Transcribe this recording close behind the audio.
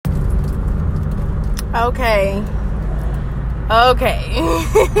Okay.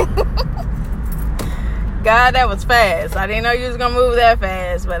 God, that was fast. I didn't know you was gonna move that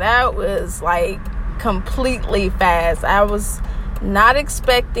fast, but that was like completely fast. I was not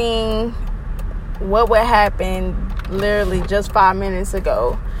expecting what would happen literally just 5 minutes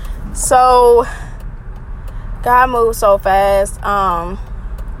ago. So God moved so fast.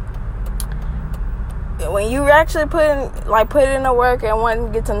 When you actually put in the work and want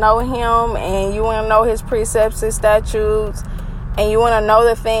to get to know him, and you want to know his precepts and statutes, and you want to know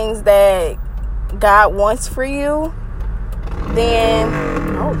the things that God wants for you, then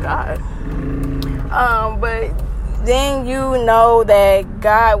but then you know that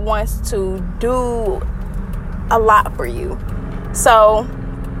God wants to do a lot for you. So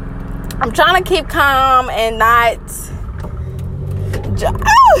I'm trying to keep calm and not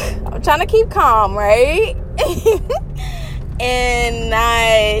I'm trying to keep calm, right? And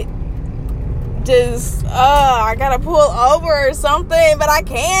not just I gotta pull over or something, but I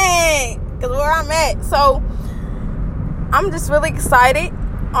can't because where I'm at. So I'm just really excited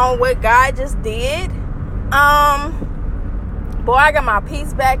on what God just did. Boy, I got my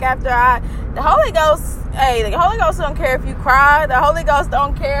peace back after the Holy Ghost don't care if you cry. The Holy Ghost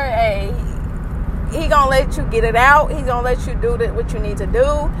don't care. He gonna let you get it out. He's gonna let you do what you need to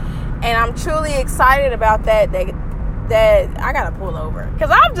do. And I'm truly excited about that I gotta pull over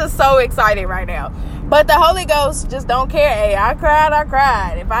because I'm just so excited right now. But the Holy Ghost just don't care. Hey, I cried.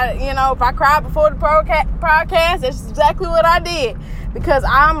 If I cried before the podcast, that's exactly what I did. Because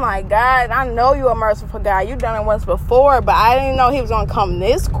I'm like, God, I know you are merciful God. You've done it once before, but I didn't know he was gonna come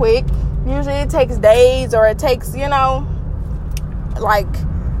this quick. Usually it takes days, or it takes, like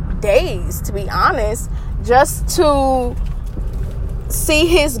days, to be honest, just to see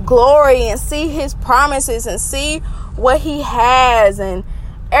his glory and see his promises and see what he has and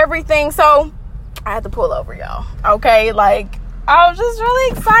everything. So I had to pull over, y'all. Okay, like I was just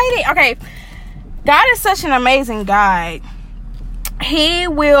really excited. Okay, God is such an amazing God. He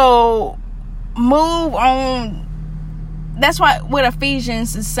will move on. That's what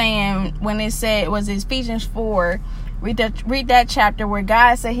Ephesians is saying when it said, was Ephesians 4. Read that chapter where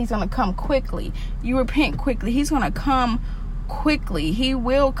God said he's going to come quickly. You repent quickly. He's going to come quickly. He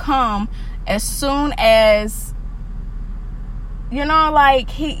will come as soon as,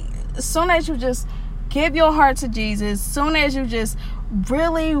 as soon as you just give your heart to Jesus, as soon as you just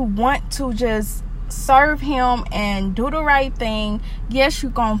really want to just serve him and do the right thing. Yes,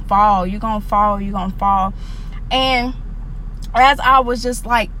 you're going to fall. You're going to fall. And as I was just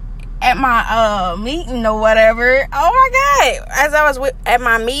like, at my meeting or whatever, oh my God, as I was at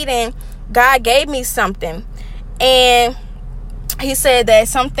my meeting, God gave me something, and he said that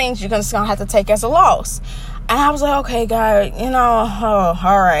some things you're just gonna have to take as a loss. And I was like, okay, God,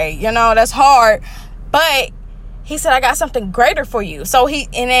 all right, that's hard, but he said, I got something greater for you. So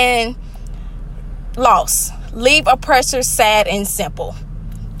loss, leave oppressors sad and simple.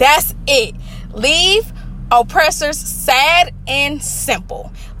 That's it. Leave oppressors sad and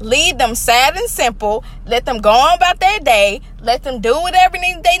simple. Leave them sad and simple. Let them go on about their day. Let them do whatever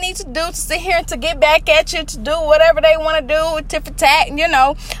they need to do to sit here and to get back at you, to do whatever they want to do, tit for tat,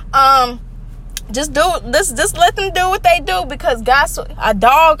 just do this. Just let them do what they do, because a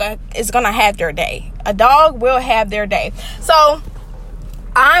dog is gonna have their day. A dog will have their day. So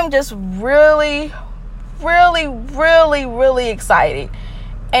I'm just really, really, really, really excited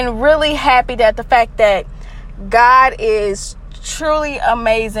and really happy that the fact that God is truly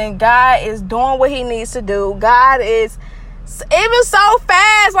amazing. God is doing what he needs to do. It was so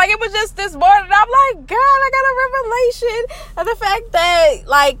fast. Like, it was just this morning. I'm like, God, I got a revelation of the fact that,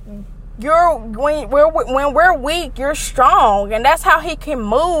 like, when we're weak, you're strong. And that's how he can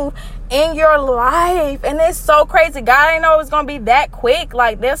move in your life. And it's so crazy. God didn't know it was going to be that quick.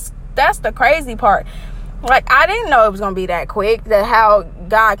 Like, that's the crazy part. Like, I didn't know it was going to be that quick, that how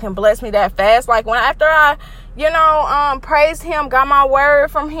God can bless me that fast. Like, after I praised him, got my word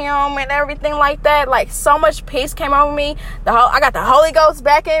from him and everything like that, like, so much peace came over me. I got the Holy Ghost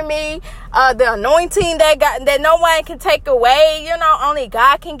back in me, the anointing that no one can take away, only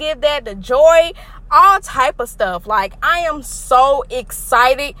God can give that, the joy, all type of stuff. Like, I am so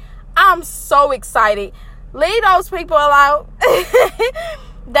excited. I'm so excited. Leave those people out.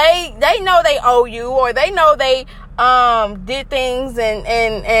 They know they owe you, or they know they did things and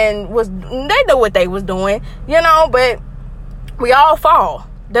they knew what they was doing, but we all fall.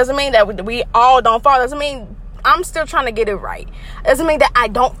 Doesn't mean that we all don't fall. Doesn't mean I'm still trying to get it right. Doesn't mean that I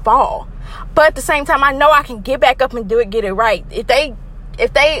don't fall. But at the same time, I know I can get back up and get it right.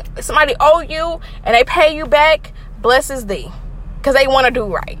 If somebody owe you and they pay you back, blesses thee. because they want to do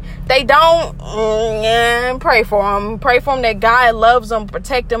right. They don't. Pray for them. Pray for them that God loves them,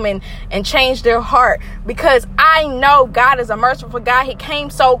 protect them, and change their heart. Because I know God is a merciful God. He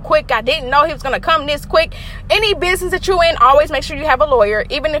came so quick. I didn't know he was going to come this quick. Any business that you're in, always make sure you have a lawyer.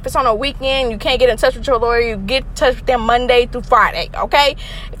 Even if it's on a weekend, you can't get in touch with your lawyer. You get in touch with them Monday through Friday, okay?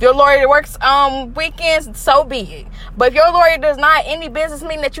 If your lawyer works weekends, so be it. But if your lawyer does not, any business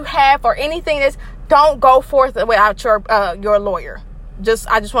meeting that you have or anything that's, don't go forth without your lawyer.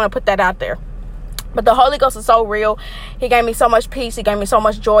 I just want to put that out there. But the Holy Ghost is so real. He gave me so much peace. He gave me so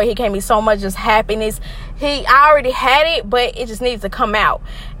much joy. He gave me so much just happiness. I already had it, but it just needs to come out.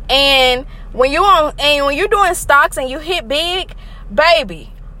 And when you're doing stocks and you hit big,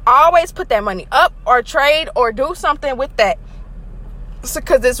 baby, always put that money up or trade or do something with that.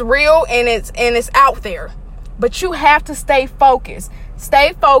 Because it's real and it's out there. But you have to stay focused.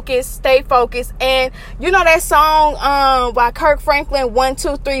 Stay focused. And you know that song by Kirk Franklin, 1,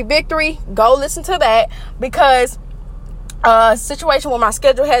 2, 3 Victory? Go listen to that, because situation where my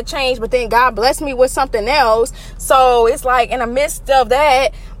schedule had changed, but then God blessed me with something else. So it's like in the midst of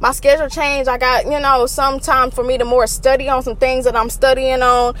that, my schedule changed. I got, some time for me to more study on some things that I'm studying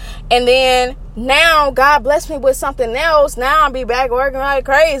on. And then now God blessed me with something else. Now I'll be back working like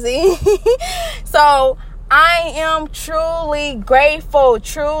crazy. So I am truly grateful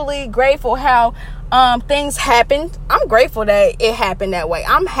how things happened. I'm grateful that it happened that way.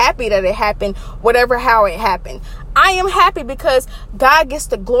 I'm happy that it happened, how it happened. I am happy because God gets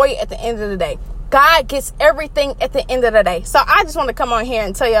the glory at the end of the day. God gets everything at the end of the day. So I just want to come on here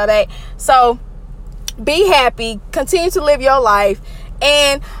and tell y'all that. So be happy, continue to live your life.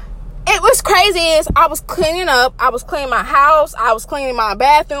 And it was crazy is I was cleaning up. I was cleaning my house. I was cleaning my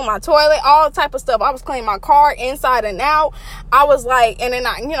bathroom, my toilet, all type of stuff. I was cleaning my car inside and out. I was like, and then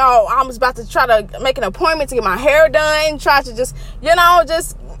I was about to try to make an appointment to get my hair done. Try to just,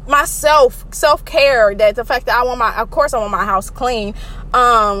 just my self-care, that the fact that I want my house clean.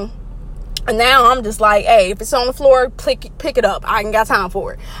 And now I'm just like, hey, if it's on the floor, pick it up. I ain't got time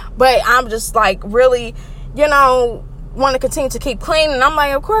for it. But I'm just like really, want to continue to keep clean. And I'm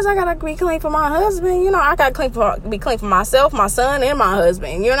like, of course I gotta be clean for my husband. I gotta be clean for myself, my son, and my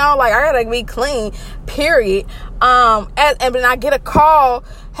husband. I gotta be clean, period. And then I get a call,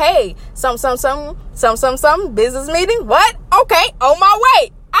 hey, some business meeting. What? Okay, on my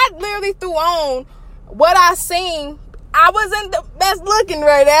way. I literally threw on what I seen. I wasn't the best looking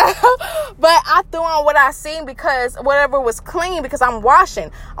right now, but I threw on what I seen because whatever was clean, because I'm washing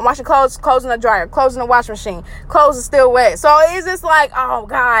clothes in the dryer, clothes in the washing machine, clothes are still wet. So it's just like, oh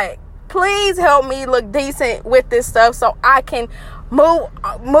God, please help me look decent with this stuff so I can move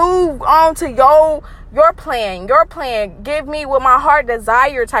on to your plan. Give me what my heart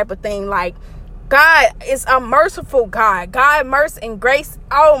desire type of thing. Like, God is a merciful God. God, mercy and grace.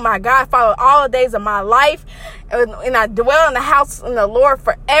 Oh my God, follow all the days of my life. And I dwell in the house of the Lord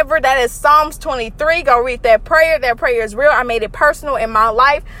forever. That is Psalms 23. Go read that prayer. That prayer is real. I made it personal in my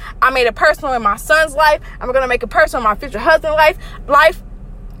life. I made it personal in my son's life. I'm going to make it personal in my future husband's life.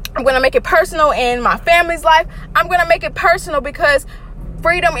 I'm going to make it personal in my family's life. I'm going to make it personal because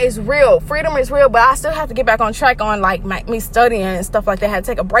freedom is real, but I still have to get back on track on like me studying and stuff like that. I had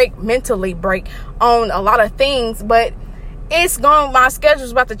to take a mentally break on a lot of things, but my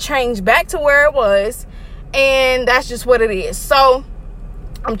schedule's about to change back to where it was, and that's just what it is. So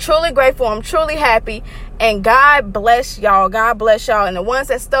I'm truly grateful. I'm truly happy, and God bless y'all. And the ones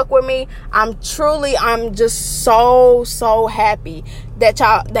that stuck with me, I'm just so happy that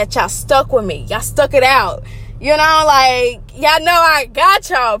y'all stuck with me. Y'all stuck it out. Y'all know I got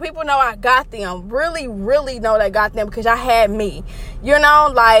y'all. People know I got them. Really, really know that I got them because y'all had me. Man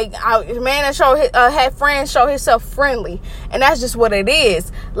that had friends show himself friendly. And that's just what it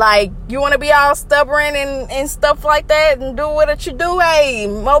is. Like, you want to be all stubborn and stuff like that and do what you do. Hey,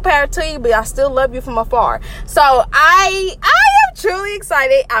 more power to you, but I still love you from afar. So I am truly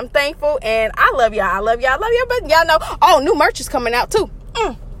excited. I'm thankful, and I love y'all. But y'all know, new merch is coming out too.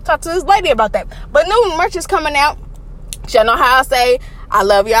 Talk to this lady about that. But new merch is coming out. Y'all know how I say, I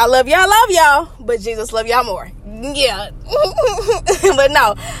love y'all, but Jesus love y'all more. Yeah. But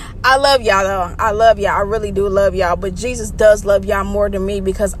no, I love y'all though. I love y'all. I really do love y'all. But Jesus does love y'all more than me,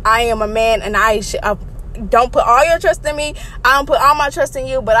 because I am a man, and I don't put all your trust in me. I don't put all my trust in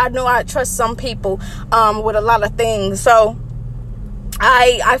you, but I know I trust some people with a lot of things. So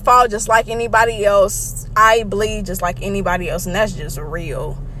I fall just like anybody else. I bleed just like anybody else, and that's just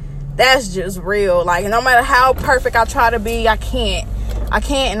real. Like, no matter how perfect I try to be, I can't,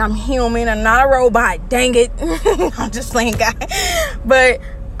 and I'm human. I'm not a robot. Dang it. I'm just playing, guy. But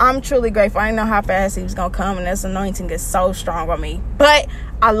I'm truly grateful. I didn't know how fast he was going to come, and this anointing is so strong on me. But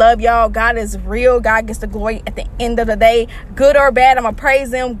I love y'all. God is real. God gets the glory at the end of the day. Good or bad, I'm going to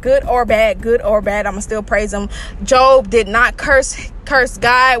praise him. Good or bad, I'm going to still praise him. Job did not curse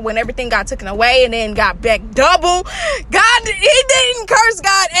God when everything got taken away and then got back double. He didn't curse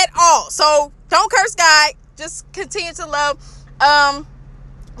God at all. So don't curse God. Just continue to love.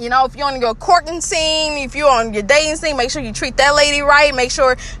 If you're on your courting scene, if you're on your dating scene, make sure you treat that lady right. Make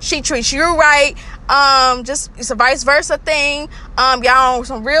sure she treats you right. Just it's a vice versa thing. Y'all on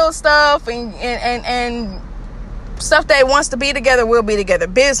some real stuff and stuff that wants to be together will be together.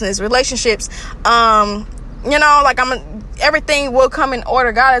 Business, relationships. Everything will come in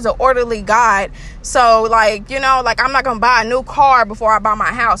order. God is an orderly God. So I'm not going to buy a new car before I buy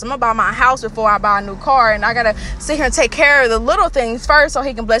my house. I'm going to buy my house before I buy a new car. And I got to sit here and take care of the little things first so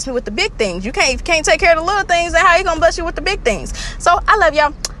he can bless me with the big things. You can't take care of the little things, then how he going to bless you with the big things? So I love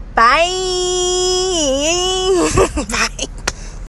y'all. Bye. Bye.